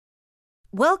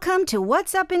Welcome to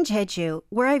What's Up in Jeju,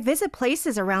 where I visit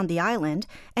places around the island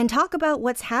and talk about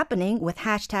what's happening with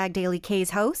hashtag Daily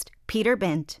K's host, Peter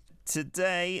Bint.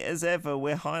 Today, as ever,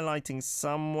 we're highlighting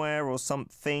somewhere or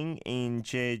something in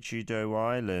Jeju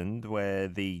Island where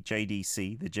the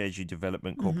JDC, the Jeju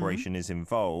Development Corporation, is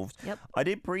involved. Yep. I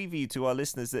did preview to our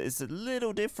listeners that it's a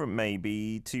little different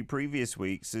maybe to previous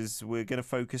weeks, as we're going to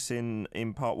focus in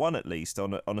part one at least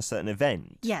on a certain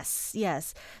event. Yes.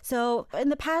 So in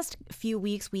the past few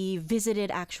weeks, we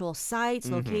visited actual sites,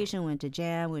 location, went to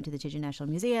JAM, went to the Jeju National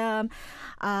Museum.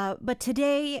 But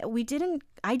today,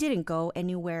 I didn't go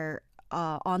anywhere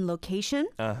on location.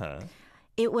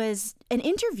 It was an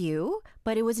interview,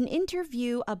 but it was an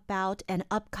interview about an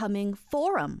upcoming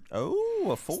forum. Oh,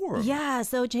 a forum. Yeah,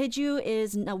 so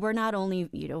Jeju we're not only,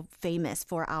 famous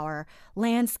for our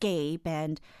landscape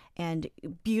and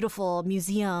beautiful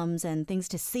museums and things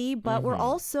to see, but we're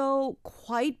also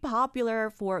quite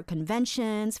popular for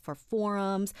conventions, for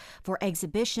forums, for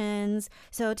exhibitions.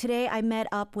 So today I met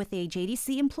up with a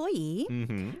JDC employee.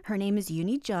 Her name is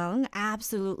Yoonhee Jung,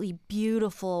 absolutely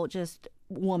beautiful, just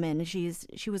woman.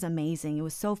 She was amazing. It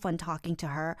was so fun talking to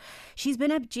her. She's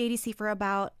been at JDC for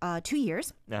about 2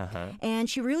 years, and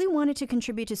she really wanted to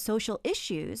contribute to social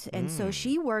issues, and so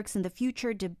she works in the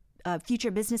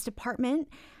future business department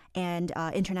and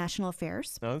international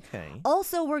affairs. Okay.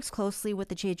 Also works closely with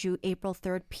the Jeju April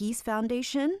 3rd Peace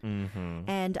Foundation.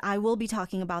 And I will be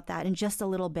talking about that in just a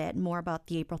little bit, more about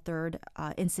the April 3rd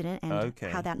incident and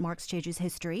how that marks Jeju's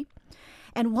history.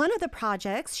 And one of the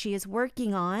projects she is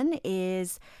working on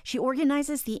is she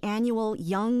organizes the annual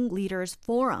Young Leaders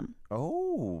Forum.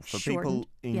 Oh, for people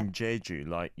in Jeju,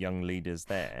 like young leaders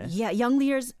there. Yeah, Young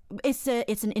Leaders, it's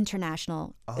an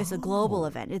international, it's a global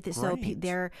event. So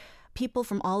people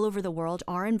from all over the world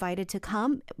are invited to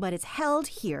come, but it's held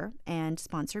here and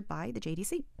sponsored by the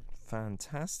JDC.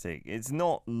 Fantastic. It's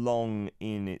not long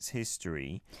in its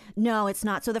history. No, it's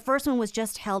not. So the first one was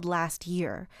just held last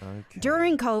year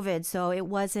during COVID. So it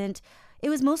was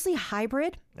mostly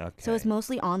hybrid. So it's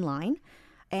mostly online.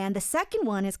 And the second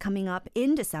one is coming up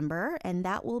in December, and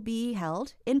that will be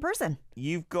held in person.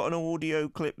 You've got an audio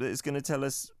clip that is going to tell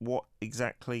us what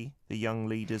exactly the Young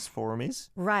Leaders Forum is?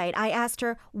 Right. I asked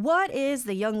her, what is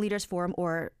the Young Leaders Forum,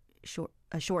 or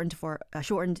shortened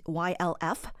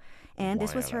YLF? And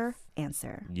this was her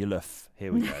answer. YLF.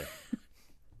 Here we go.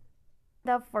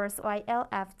 The first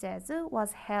YLF Jeju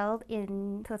was held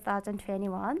in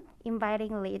 2021,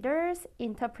 inviting leaders,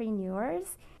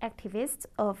 entrepreneurs, activists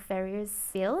of various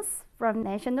fields from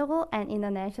national and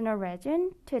international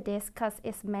region to discuss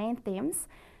its main themes: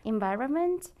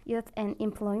 environment, youth and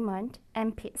employment,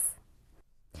 and peace.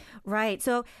 Right.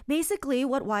 So basically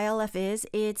what YLF is,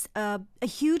 it's a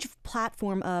huge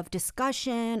platform of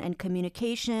discussion and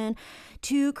communication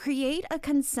to create a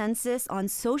consensus on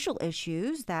social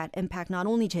issues that impact not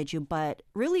only Jeju, but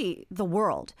really the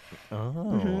world.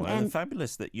 Oh, and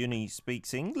fabulous that Yoonhee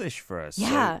speaks English for us.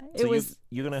 Yeah, so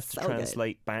you're going to have to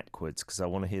translate backwards because I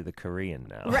want to hear the Korean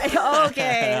now. Right.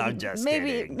 Okay. I'm just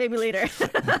kidding. Maybe later.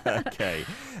 Okay.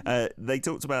 They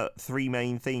talked about three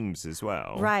main themes as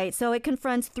well. Right. So it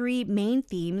confronts three main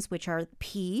themes, which are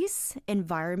peace,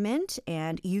 environment,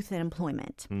 and youth and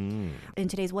employment. In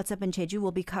today's What's Up in Jeju,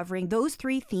 we'll be covering those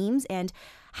three themes and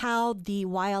how the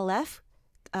YLF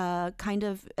kind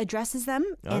of addresses them,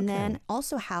 and then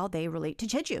also how they relate to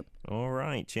Jeju. All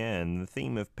right, yeah, and the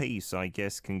theme of peace, I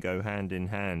guess, can go hand in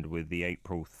hand with the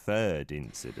April 3rd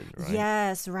incident, right?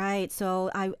 Yes, right. So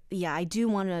I do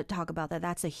want to talk about that.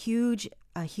 That's a huge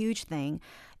thing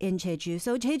in Jeju.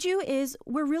 So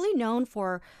we're really known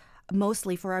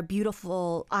mostly for our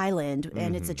beautiful island,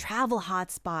 and it's a travel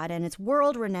hotspot, and it's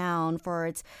world renowned for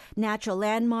its natural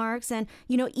landmarks, and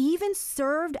even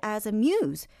served as a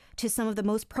muse to some of the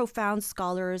most profound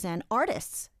scholars and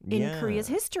artists in Korea's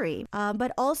history.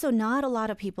 But also not a lot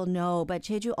of people know, but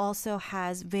Jeju also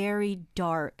has very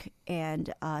dark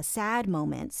and sad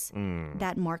moments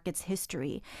that mark its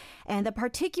history. And the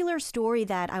particular story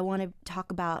that I want to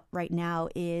talk about right now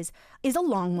is a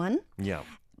long one. Yeah.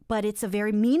 But it's a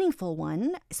very meaningful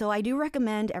one. So I do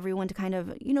recommend everyone to kind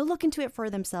of, look into it for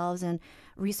themselves and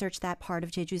research that part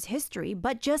of Jeju's history.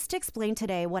 But just to explain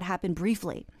today what happened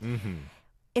briefly.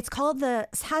 It's called the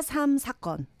사삼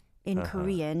사건 in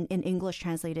Korean, in English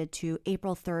translated to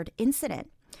April 3rd incident.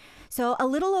 So a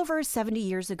little over 70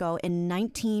 years ago in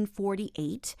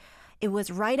 1948, it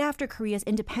was right after Korea's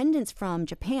independence from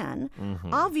Japan.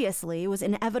 Obviously, it was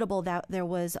inevitable that there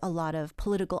was a lot of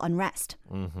political unrest.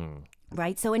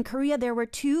 Right. So in Korea, there were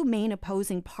two main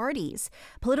opposing parties,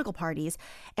 political parties,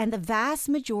 and the vast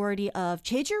majority of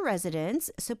Jeju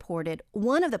residents supported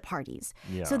one of the parties.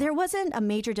 Yeah. So there wasn't a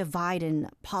major divide in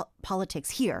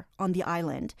politics here on the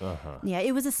island. Yeah,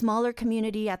 it was a smaller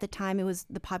community at the time.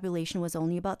 The population was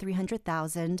only about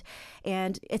 300,000,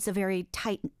 and it's a very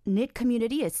tight-knit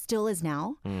community. It still is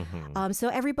now. So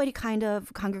everybody kind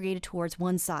of congregated towards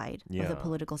one side of the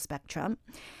political spectrum.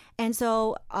 And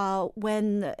so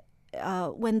when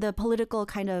the political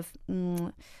kind of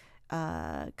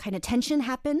tension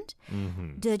happened,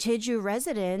 the Jeju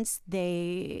residents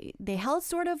they held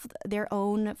sort of their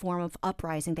own form of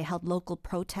uprising. They held local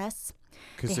protests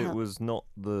because it was not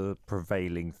the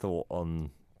prevailing thought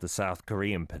on the South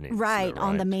Korean peninsula, right?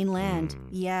 On the mainland.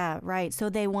 Yeah, right. So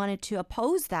they wanted to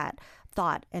oppose that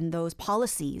thought and those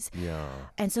policies. Yeah.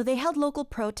 And so they held local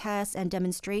protests and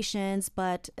demonstrations,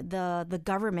 but the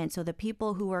government, so the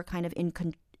people who were kind of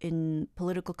in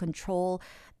political control,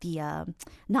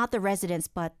 not the residents,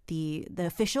 but the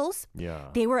officials,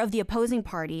 they were of the opposing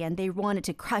party and they wanted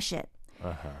to crush it.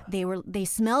 They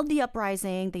smelled the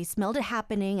uprising, they smelled it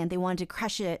happening, and they wanted to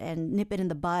crush it and nip it in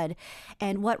the bud.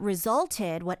 And what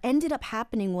ended up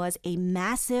happening was a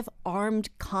massive armed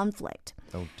conflict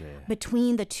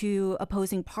between the two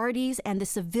opposing parties, and the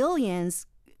civilians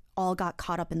all got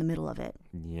caught up in the middle of it.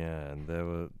 Yeah, and there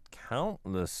were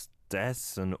countless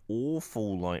deaths and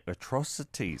awful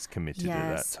atrocities committed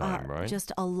at that time, right?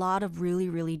 Just a lot of really,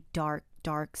 really dark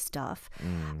stuff.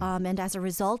 And as a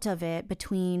result of it,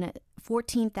 between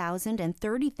 14,000 and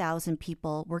 30,000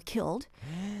 people were killed,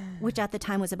 which at the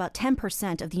time was about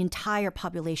 10% of the entire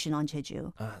population on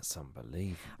Jeju. That's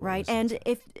unbelievable. Right. And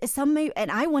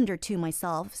and I wonder too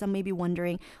myself, some may be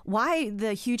wondering why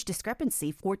the huge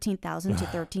discrepancy, 14,000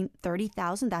 to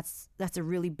 30,000, that's a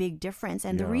really big difference.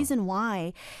 And the reason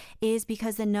why is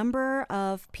because the number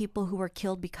of people who were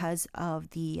killed because of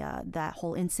that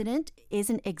whole incident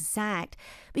isn't exact,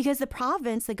 because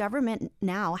the government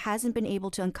now hasn't been able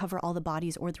to uncover all the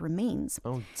bodies or the remains.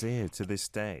 Oh dear, to this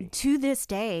day. To this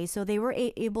day. So they were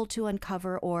able to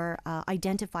uncover or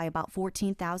identify about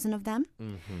 14,000 of them.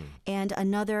 And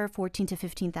another 14 to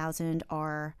 15,000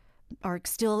 are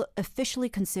still officially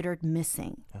considered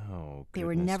missing. Oh, they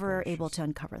were never able to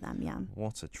uncover them. Yeah.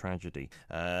 What a tragedy.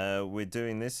 We're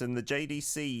doing this, and the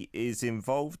JDC is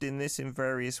involved in this in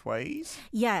various ways.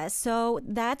 Yes. So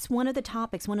that's one of the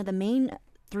topics, one of the main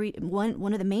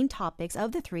topics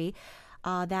of the three.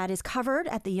 That is covered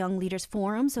at the Young Leaders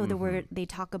Forum. So they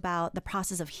talk about the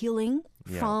process of healing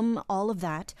from all of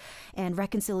that and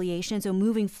reconciliation. So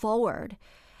moving forward.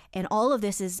 And all of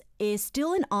this is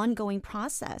still an ongoing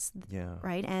process,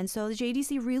 right? And so the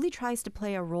JDC really tries to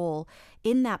play a role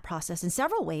in that process in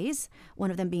several ways, one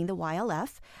of them being the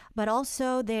YLF, but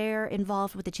also they're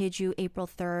involved with the Jeju April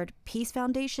 3rd Peace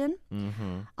Foundation.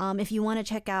 If you want to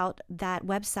check out that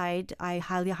website, I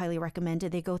highly, highly recommend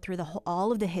it. They go through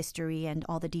all of the history and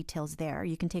all the details there.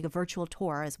 You can take a virtual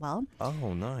tour as well.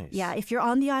 Oh, nice. Yeah, if you're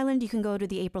on the island, you can go to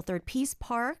the April 3rd Peace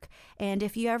Park. And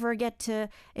if you ever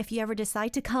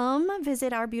decide to come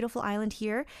visit our beautiful island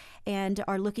here and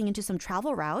are looking into some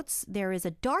travel routes, there is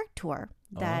a dark tour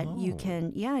that you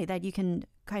can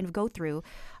kind of go through,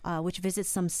 which visits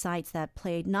some sites that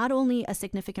played not only a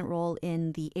significant role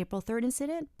in the April 3rd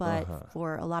incident, but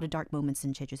for a lot of dark moments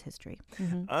in Jeju's history.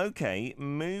 Okay,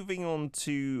 moving on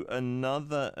to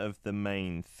another of the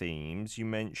main themes. You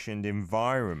mentioned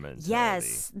environment.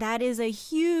 Yes, that is a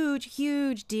huge,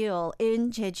 huge deal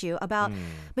in Jeju. About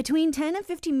between 10 and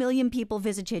 50 million people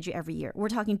visit Jeju every year. We're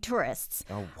talking tourists,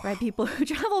 right? People who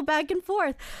travel back and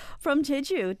forth from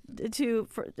Jeju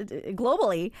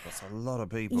globally. That's a lot of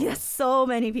people. Yes, so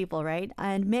many people, right?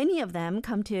 And many of them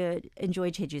come to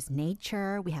enjoy Jeju's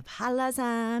nature. We have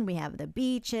Halasan, we have the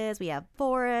beaches, we have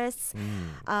forests.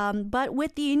 But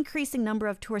with the increasing number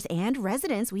of tourists and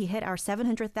residents, we hit our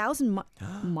 700,000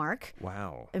 mark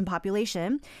in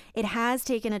population. It has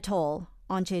taken a toll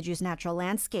on Jeju's natural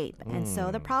landscape. And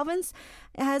so the province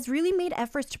has really made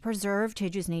efforts to preserve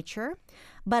Jeju's nature,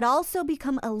 but also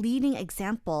become a leading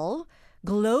example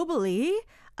globally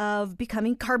of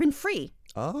becoming carbon-free.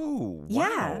 Oh, wow.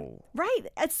 Yeah, right.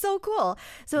 It's so cool.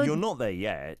 So you're not there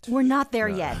yet. We're not there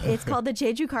yet. It's called the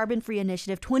Jeju Carbon Free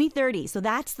Initiative 2030. So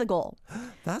that's the goal.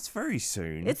 That's very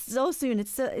soon. It's so soon.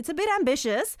 It's a bit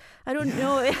ambitious. I don't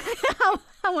know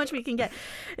how much we can get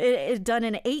it done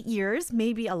in 8 years,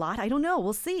 maybe a lot. I don't know.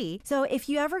 We'll see. So if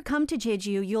you ever come to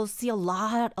Jeju, you'll see a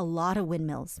lot of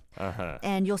windmills.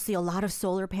 And you'll see a lot of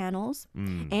solar panels.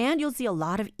 And you'll see a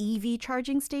lot of EV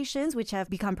charging stations, which have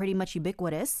become pretty much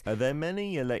ubiquitous. Are there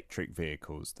many electric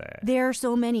vehicles there? There are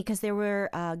so many because there were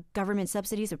government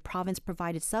subsidies or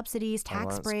province-provided subsidies,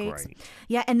 tax that's breaks. great.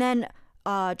 Yeah, and then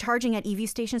charging at EV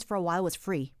stations for a while was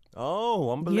free.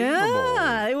 Oh, unbelievable.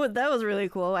 Yeah, that was really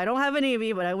cool. I don't have an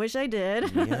EV, but I wish I did.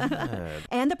 Yeah.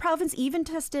 And the province even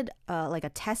tested like a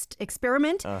test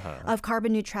experiment of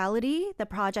carbon neutrality, the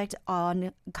project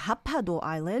on Gapado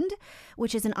Island,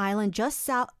 which is an island just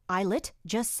south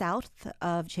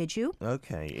of Jeju.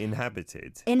 Okay,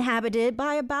 inhabited. Inhabited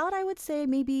by about, I would say,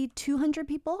 maybe 200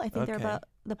 people. I think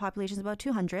the population is about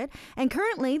 200. And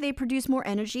currently, they produce more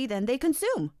energy than they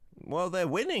consume. Well, they're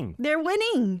winning. They're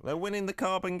winning. They're winning the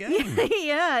carbon game.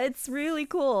 Yeah, it's really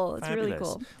cool. It's Fabulous. really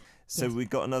cool. So we've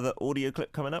got another audio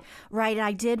clip coming up. Right.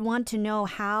 I did want to know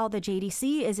how the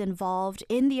JDC is involved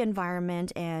in the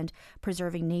environment and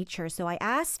preserving nature. So I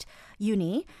asked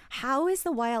Uni, how is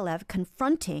the YLF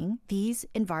confronting these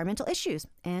environmental issues?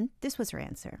 And this was her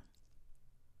answer.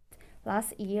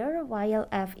 Last year,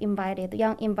 YLF invited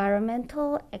young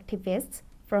environmental activists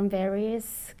from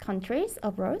various countries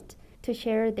abroad to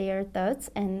share their thoughts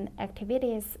and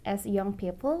activities as young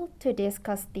people to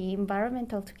discuss the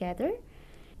environmental together.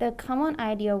 The common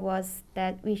idea was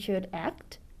that we should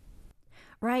act.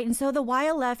 Right. And so the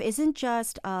YLF isn't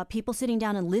just people sitting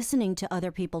down and listening to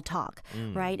other people talk,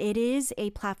 right? It is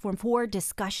a platform for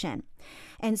discussion.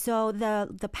 And so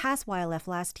the past YLF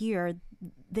last year,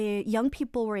 the young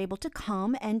people were able to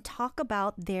come and talk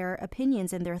about their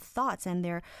opinions and their thoughts and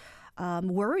their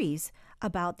worries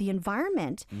about the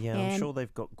environment. Yeah, I'm sure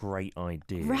they've got great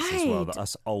ideas Right. as well that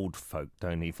us old folk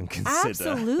don't even consider.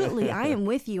 Absolutely. I am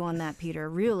with you on that, Peter.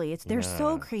 Really. They're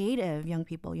so creative, young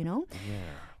people, you know? Yeah.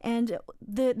 And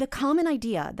the common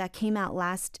idea that came out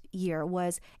last year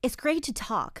was it's great to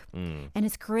talk and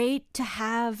it's great to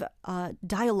have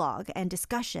dialogue and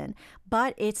discussion,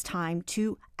 but it's time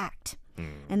to act.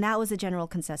 And that was the general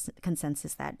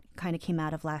consensus that kind of came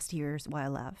out of last year's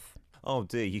YLF. Oh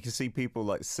dear, you can see people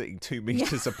like sitting 2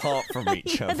 meters apart from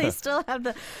each other. They still have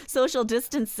the social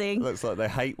distancing. Looks like they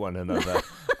hate one another.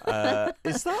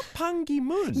 Is that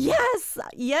Pangi-moon?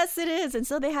 Yes, it is. And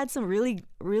so they had some really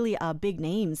big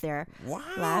names there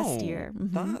last year.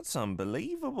 That's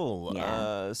unbelievable.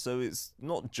 Yeah. So it's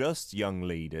not just young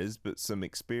leaders, but some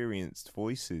experienced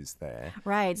voices there.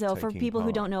 Right. So for taking people who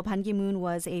part. don't know, Pan Ki-moon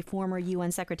was a former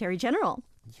UN Secretary General.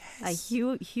 Yes.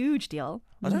 A huge deal.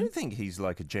 I don't think he's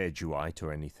like a Jejuite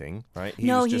or anything, right? He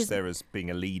No, was just he's- there as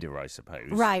being a leader, I suppose.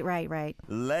 Right.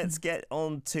 Let's get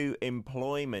on to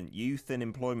employment, youth and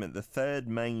employment, the third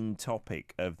main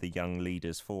topic of the Young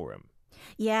Leaders Forum.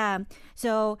 Yeah.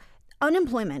 So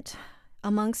unemployment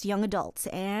amongst young adults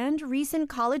and recent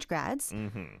college grads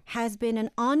has been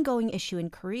an ongoing issue in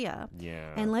Korea.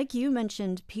 Yeah. And like you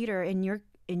mentioned, Peter, in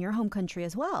your home country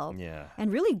as well. Yeah.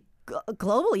 And really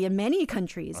globally in many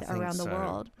countries I think around the so.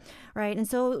 world. Right. And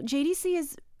so JDC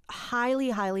is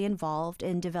highly involved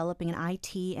in developing an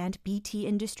IT and BT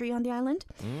industry on the island.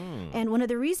 And one of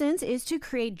the reasons is to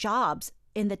create jobs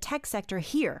in the tech sector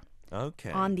here.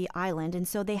 Okay. On the island. And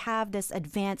so they have this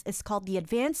it's called the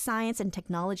Advanced Science and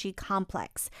Technology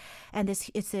Complex. And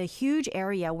it's a huge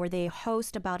area where they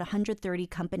host about 130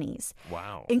 companies.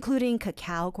 Wow. Including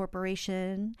Kakao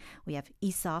Corporation. We have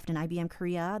eSoft and IBM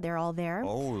Korea. They're all there.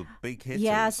 Oh, big hitters.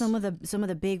 Yeah, some of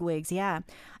the big wigs, yeah.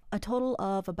 A total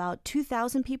of about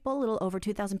 2,000 people, a little over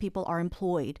 2,000 people are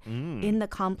employed in the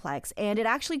complex. And it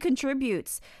actually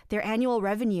contributes, their annual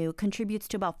revenue contributes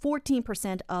to about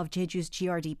 14% of Jeju's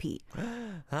GRDP.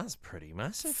 That's pretty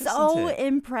massive, So isn't it?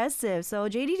 impressive. So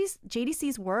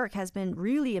JDC's work has been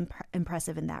really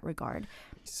impressive in that regard.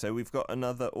 So we've got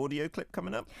another audio clip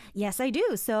coming up. Yes, I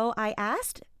do. So I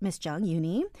asked Ms. Jung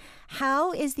Uni,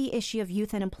 how is the issue of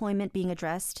youth unemployment being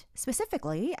addressed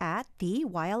specifically at the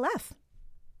YLF?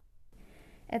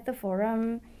 At the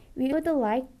forum, we would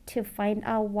like to find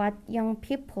out what young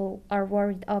people are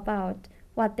worried about,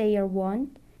 what they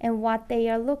want, and what they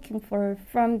are looking for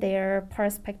from their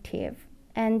perspective,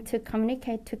 and to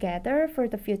communicate together for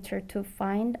the future to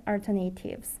find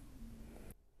alternatives.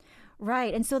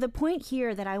 Right. And so the point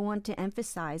here that I want to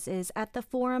emphasize is at the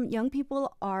forum, young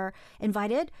people are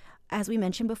invited, as we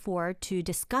mentioned before, to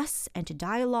discuss and to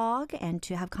dialogue and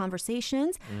to have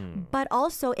conversations. But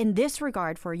also in this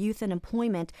regard for youth and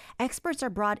employment, experts are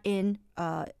brought in,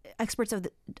 experts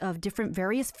of different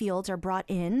various fields are brought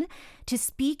in to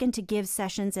speak and to give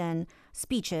sessions and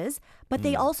speeches, but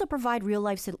they also provide real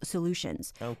life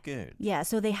solutions. Oh, good. Yeah,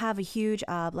 so they have a huge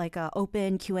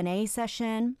open Q&A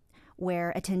session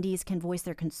where attendees can voice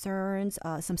their concerns,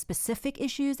 some specific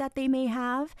issues that they may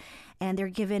have, and they're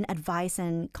given advice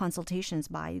and consultations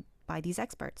by these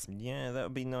experts. Yeah, that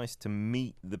would be nice to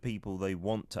meet the people they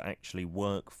want to actually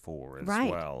work for as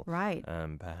well. Right.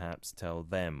 And perhaps tell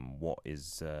them what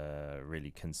is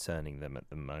really concerning them at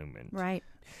the moment. Right.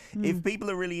 If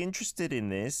people are really interested in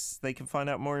this, they can find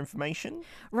out more information.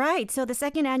 Right. So the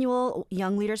second annual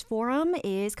Young Leaders Forum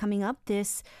is coming up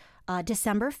this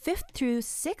December 5th through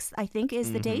 6th, I think,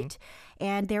 is the date.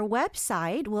 And their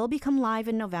website will become live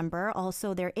in November.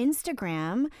 Also, their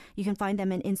Instagram, you can find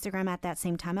them in Instagram at that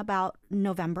same time, about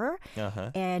November.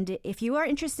 And if you are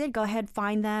interested, go ahead,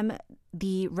 find them.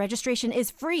 The registration is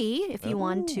free if you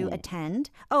want to attend.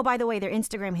 Oh, by the way, their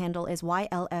Instagram handle is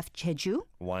YLF Jeju.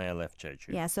 YLF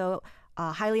Jeju. Yeah, so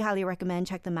highly, highly recommend.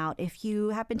 Check them out if you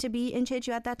happen to be in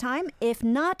Jeju at that time. If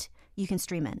not, you can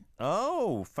stream in.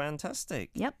 Oh,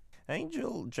 fantastic. Yep.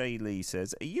 Angel J. Lee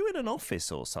says, are you in an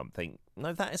office or something?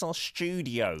 No, that is our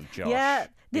studio, Josh. Yeah,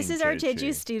 this in is our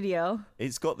Jeju studio.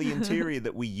 It's got the interior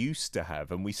that we used to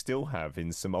have and we still have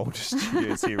in some older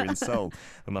studios here in Seoul.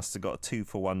 We must have got a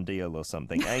 2-for-1 deal or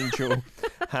something. Angel,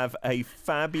 have a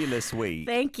fabulous week.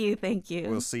 Thank you, thank you.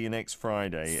 We'll see you next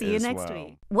Friday. See you next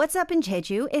week. What's Up in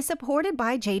Jeju is supported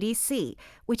by JDC,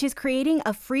 which is creating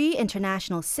a free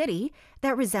international city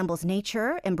that resembles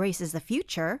nature, embraces the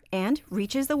future, and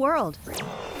reaches the world.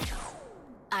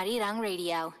 Arirang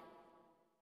Radio.